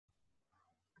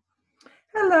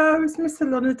Hello, it's Miss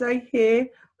Alona here,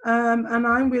 and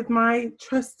I'm with my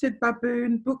trusted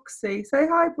baboon, Booksy. Say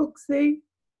hi, Booksy.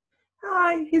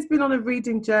 Hi, he's been on a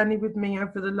reading journey with me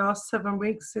over the last 7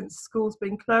 weeks since school's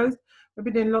been closed. We've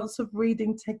been doing lots of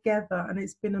reading together, and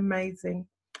it's been amazing.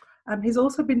 He's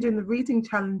also been doing the reading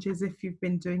challenges if you've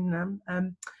been doing them.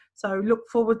 So look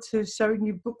forward to showing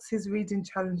you Booksy's reading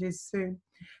challenges soon.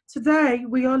 Today,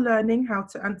 we are learning how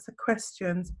to answer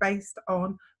questions based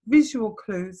on visual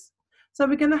clues. So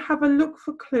we're going to have a look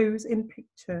for clues in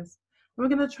pictures. And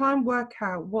we're going to try and work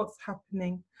out what's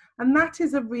happening. And that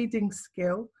is a reading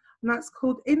skill, and that's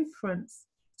called inference,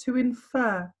 to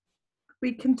infer.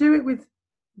 We can do it with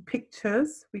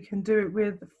pictures, we can do it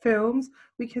with films,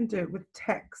 we can do it with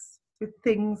text, with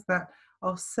things that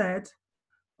are said,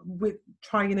 with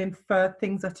try and infer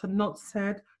things that are not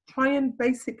said, try and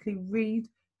basically read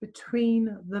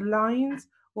between the lines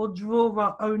or draw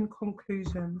our own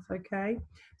conclusions. Okay,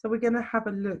 so we're going to have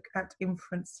a look at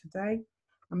inference today,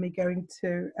 and we're going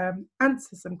to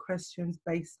answer some questions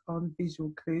based on visual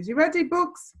clues. You ready,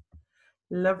 Books?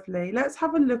 Lovely. Let's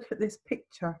have a look at this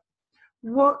picture.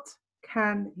 What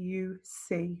can you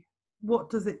see? What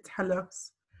does it tell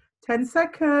us? 10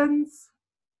 seconds.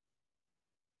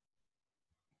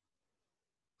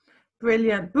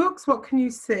 Brilliant. Books, what can you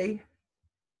see?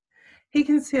 He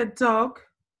can see a dog.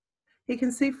 He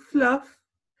can see fluff.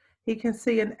 He can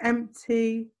see an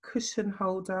empty cushion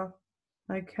holder.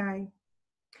 Okay.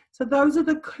 So those are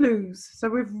the clues. So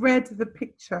we've read the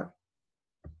picture.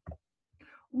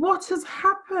 What has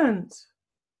happened?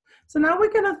 So now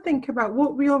we're going to think about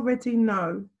what we already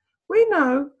know. We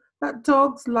know that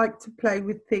dogs like to play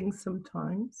with things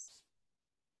sometimes.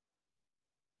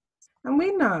 And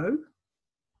we know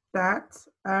that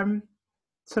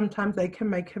sometimes they can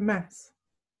make a mess.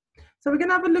 So we're going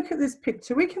to have a look at this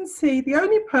picture. We can see the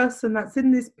only person that's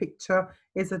in this picture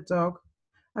is a dog,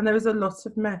 and there is a lot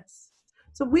of mess.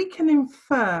 So we can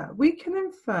infer,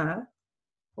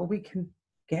 or we can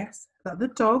guess that the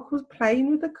dog was playing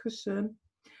with a cushion,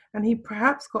 and he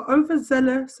perhaps got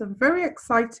overzealous and very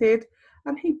excited,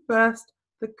 and he burst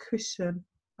the cushion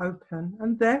open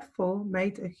and therefore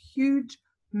made a huge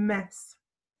mess.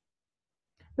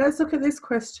 Let's look at this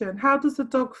question. How does the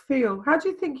dog feel? How do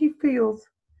you think he feels?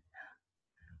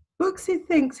 Booksy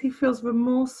thinks he feels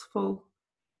remorseful.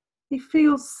 He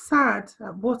feels sad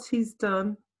at what he's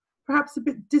done, perhaps a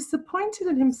bit disappointed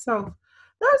in himself.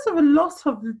 Those are a lot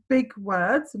of big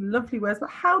words and lovely words,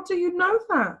 but how do you know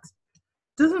that?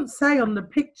 It doesn't say on the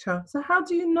picture. So how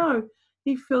do you know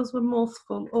he feels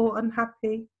remorseful or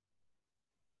unhappy?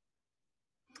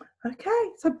 Okay,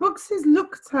 so Booksy's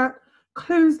looked at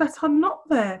clues that are not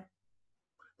there.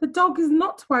 The dog is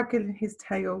not wagging his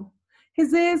tail.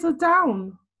 His ears are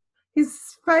down.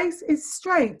 His face is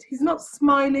straight. He's not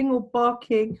smiling or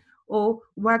barking or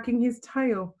wagging his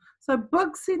tail. So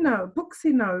Booksy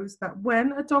knows that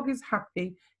when a dog is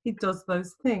happy, he does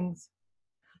those things.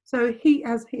 So he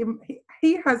has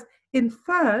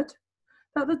inferred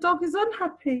that the dog is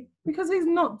unhappy because he's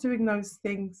not doing those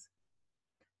things.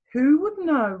 Who would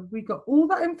know? We got all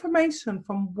that information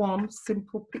from one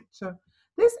simple picture.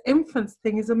 This inference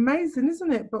thing is amazing,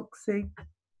 isn't it, Booksy?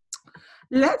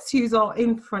 Let's use our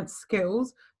inference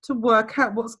skills to work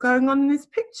out what's going on in this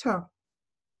picture.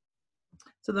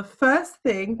 So the first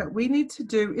thing that we need to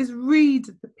do is read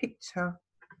the picture.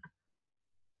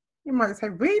 You might say,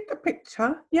 read the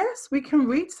picture. Yes, we can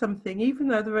read something, even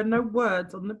though there are no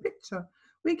words on the picture.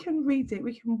 We can read it.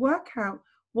 We can work out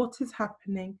what is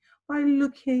happening by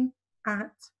looking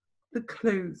at the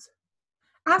clues.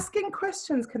 Asking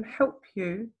questions can help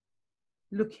you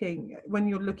when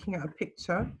you're looking at a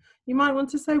picture. You might want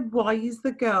to say, why is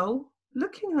the girl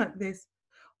looking like this?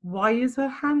 Why is her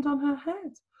hand on her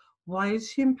head? Why is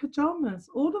she in pajamas?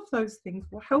 All of those things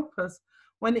will help us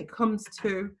when it comes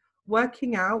to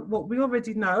working out what we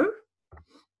already know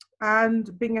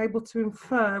and being able to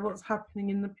infer what's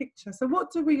happening in the picture. So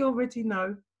what do we already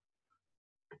know?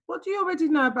 What do you already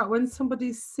know about when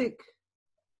somebody's sick,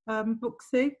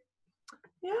 Booksy?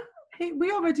 Yeah,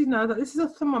 we already know that this is a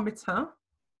thermometer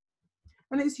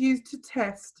and it's used to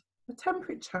test the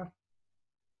temperature.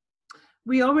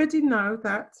 We already know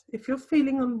that if you're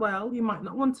feeling unwell, you might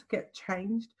not want to get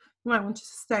changed. You might want to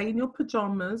stay in your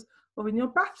pajamas or in your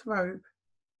bathrobe.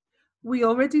 We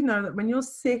already know that when you're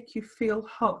sick, you feel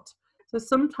hot. So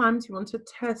sometimes you want to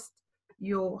test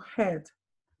your head.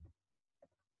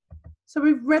 So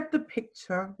we've read the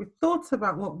picture, we've thought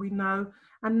about what we know,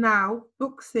 and now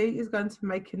Booksy is going to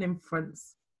make an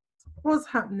inference. What's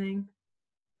happening?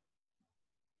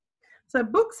 So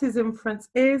Booksy's inference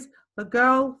is the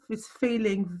girl is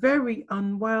feeling very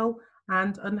unwell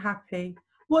and unhappy.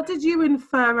 What did you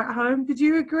infer at home? Did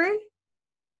you agree?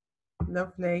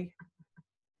 Lovely.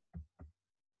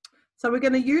 So we're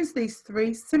going to use these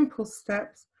 3 simple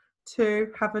steps to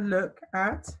have a look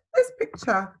at this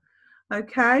picture.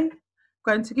 Okay, I'm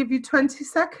going to give you 20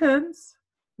 seconds.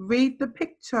 Read the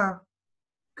picture.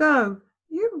 Go.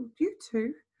 You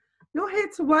two. You're here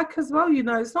to work as well, you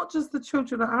know. It's not just the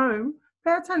children at home.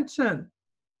 Pay attention.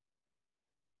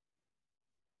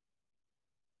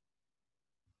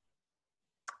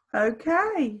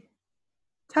 Okay.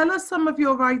 Tell us some of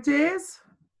your ideas.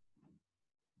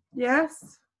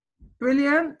 Yes.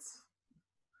 Brilliant.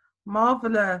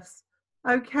 Marvelous.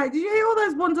 Okay. Did you hear all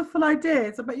those wonderful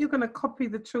ideas? I bet you're going to copy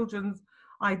the children's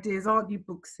ideas, aren't you,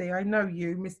 Booksy? I know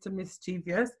you, Mr.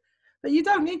 Mischievous. But you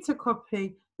don't need to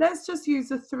copy. Let's just use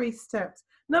the 3 steps.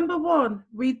 Number 1,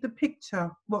 read the picture.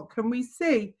 What can we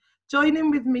see? Join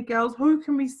in with me, girls. Who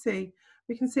can we see?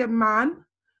 We can see a man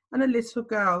and a little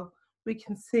girl. We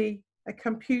can see a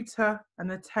computer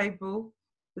and a table.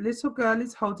 The little girl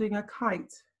is holding a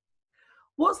kite.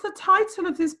 What's the title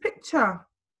of this picture?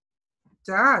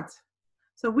 Dad.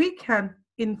 So we can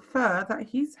infer that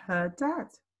he's her dad.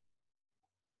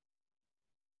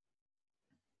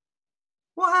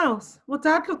 What else? Well,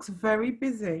 Dad looks very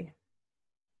busy.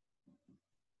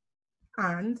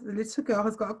 And the little girl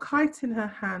has got a kite in her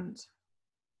hand.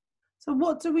 So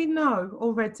what do we know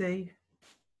already?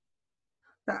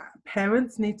 That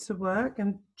parents need to work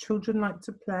and children like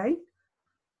to play.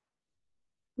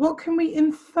 What can we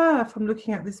infer from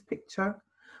looking at this picture?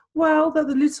 Well, that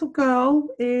the little girl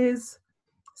is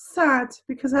sad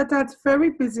because her dad's very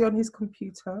busy on his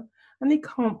computer and he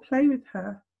can't play with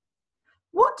her.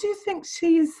 What do you think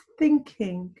she is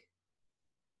thinking?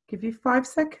 Give you 5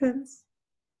 seconds.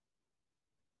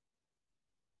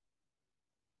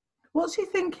 What's she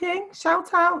thinking?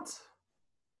 Shout out.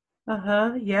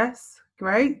 Yes,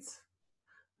 great.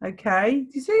 Okay.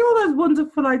 Do you see all those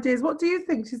wonderful ideas? What do you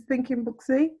think she's thinking,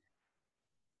 Booksy?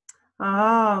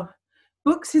 Ah,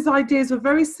 Booksy's ideas were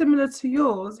very similar to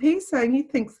yours. He's saying he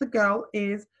thinks the girl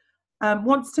is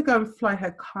wants to go and fly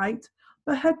her kite,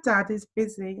 but her dad is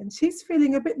busy and she's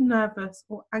feeling a bit nervous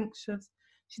or anxious.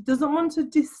 She doesn't want to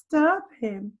disturb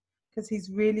him because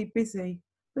he's really busy,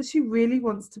 but she really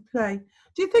wants to play.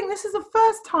 Do you think this is the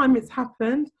first time it's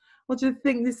happened, or do you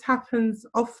think this happens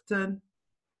often?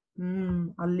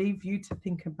 I'll leave you to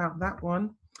think about that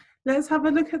one. Let's have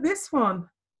a look at this one.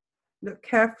 Look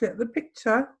carefully at the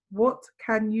picture. What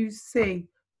can you see?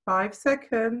 5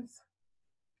 seconds.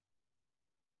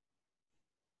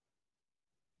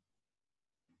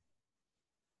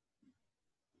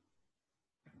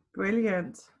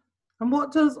 Brilliant. And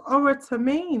what does orator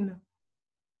mean?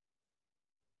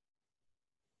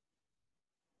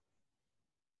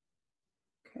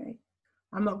 Okay,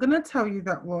 I'm not going to tell you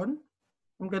that one.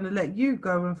 I'm going to let you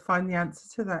go and find the answer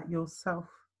to that yourself.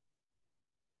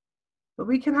 But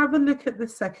we can have a look at the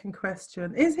second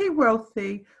question. Is he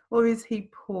wealthy or is he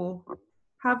poor?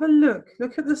 Have a look.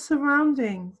 Look at the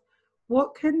surroundings.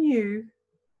 What can you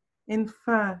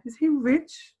infer? Is he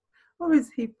rich or is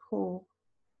he poor?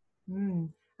 And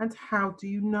how do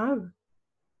you know?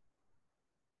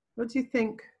 What do you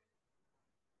think?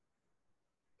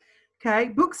 Okay,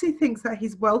 Booksy thinks that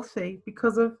he's wealthy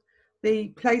because of the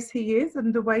place he is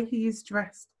and the way he is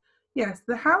dressed. Yes,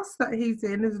 the house that he's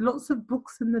in, there's lots of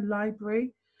books in the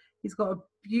library. He's got a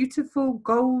beautiful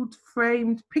gold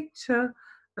framed picture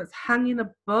that's hanging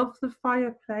above the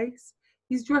fireplace.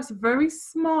 He's dressed very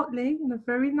smartly in a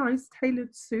very nice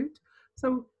tailored suit.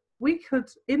 So we could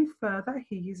infer that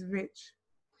he is rich.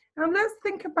 Now let's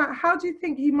think about, how do you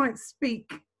think he might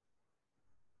speak?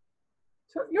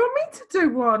 So you want me to do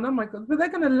one? Oh my God, but they're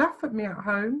going to laugh at me at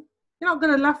home. You're not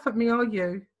going to laugh at me, are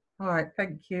you? All right,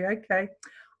 thank you. Okay.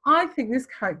 I think this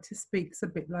character speaks a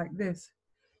bit like this.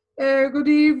 Good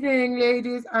evening,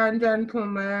 ladies and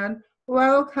gentlemen.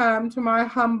 Welcome to my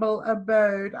humble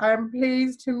abode. I am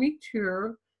pleased to meet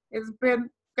you. It's been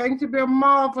going to be a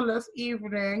marvelous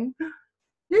evening.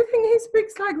 Do you think he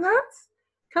speaks like that?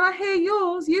 Can I hear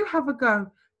yours? You have a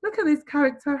go. Look at this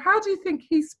character. How do you think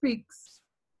he speaks?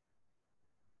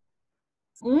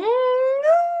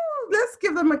 Let's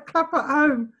give them a clap at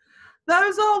home.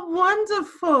 Those are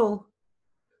wonderful.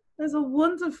 Those are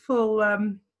wonderful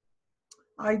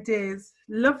ideas.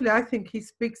 Lovely. I think he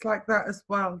speaks like that as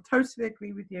well. Totally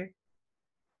agree with you.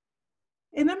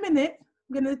 In a minute,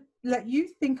 I'm going to let you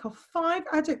think of 5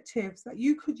 adjectives that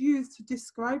you could use to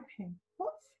describe him.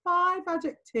 What 5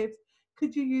 adjectives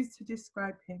could you use to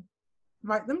describe him?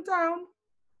 Write them down.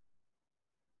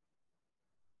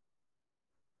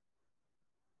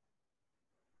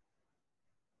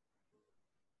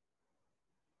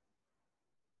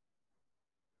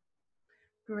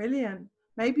 Brilliant.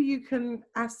 Maybe you can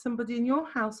ask somebody in your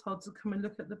household to come and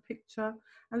look at the picture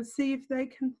and see if they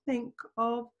can think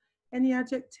of any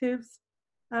adjectives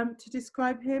to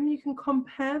describe him. You can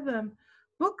compare them.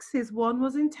 Books' one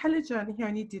was intelligent. He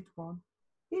only did one.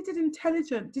 He did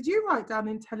intelligent. Did you write down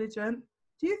intelligent?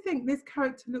 Do you think this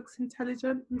character looks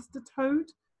intelligent, Mr. Toad?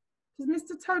 Does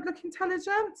Mr. Toad look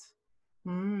intelligent?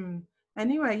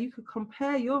 Anyway, you could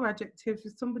compare your adjectives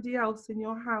with somebody else in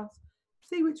your house.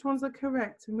 See which ones are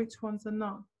correct and which ones are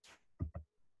not.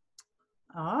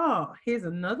 Ah, here's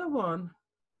another one.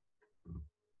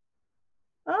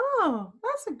 Oh,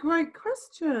 that's a great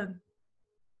question.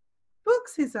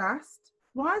 Books is asked,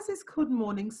 why is this called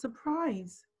morning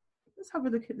surprise? Let's have a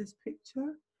look at this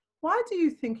picture. Why do you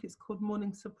think it's called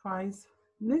morning surprise?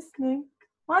 Listening.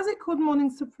 Why is it called morning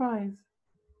surprise?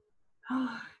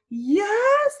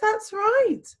 Yes, that's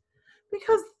right.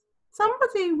 Because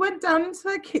somebody went down into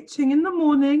their kitchen in the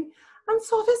morning and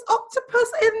saw this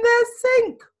octopus in their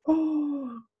sink.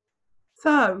 Oh.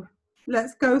 So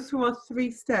let's go through our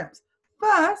 3 steps.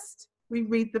 First, we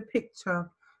read the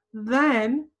picture.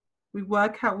 Then we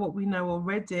work out what we know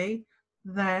already.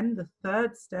 Then the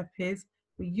 3rd step is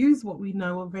we use what we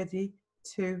know already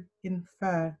to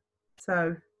infer.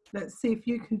 So let's see if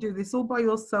you can do this all by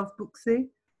yourself, Booksy.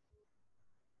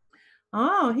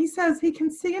 Oh, he says he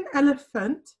can see an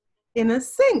elephant in a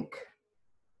sink.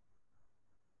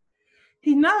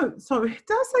 He knows, sorry, did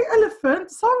I say elephant?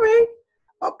 Sorry,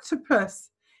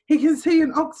 octopus. He can see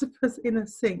an octopus in a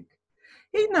sink.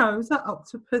 He knows that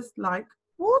octopus like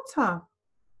water.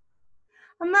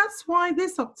 And that's why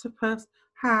this octopus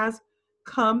has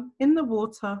come in the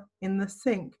water in the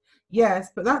sink.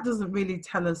 Yes, but that doesn't really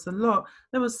tell us a lot.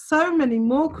 There were so many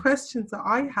more questions that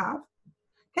I have.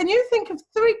 Can you think of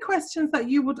 3 questions that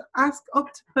you would ask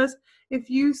octopus if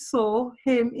you saw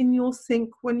him in your sink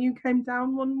when you came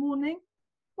down one morning?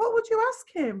 What would you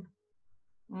ask him?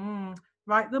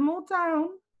 Write them all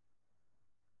down.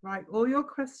 Write all your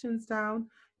questions down.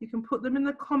 You can put them in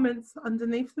the comments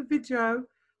underneath the video,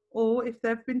 or if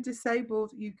they've been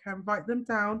disabled, you can write them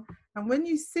down. And when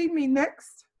you see me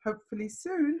next, hopefully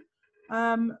soon,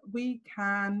 we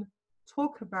can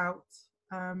talk about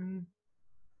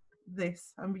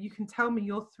this, and you can tell me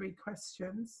your 3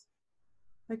 questions.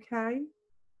 Okay,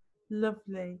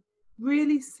 lovely,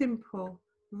 really simple,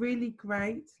 really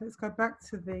great. Let's go back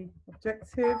to the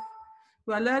objective.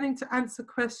 We are learning to answer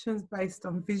questions based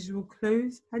on visual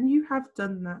clues, and you have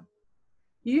done that.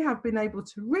 You have been able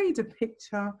to read a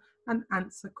picture and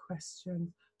answer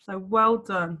questions. So well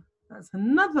done. That's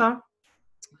another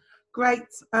great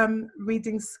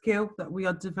reading skill that we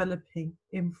are developing,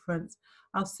 Inference.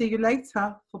 I'll see you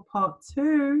later for part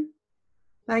 2.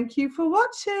 Thank you for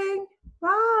watching.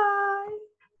 Bye.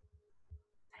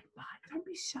 Say bye. Don't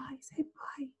be shy. Say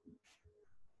bye.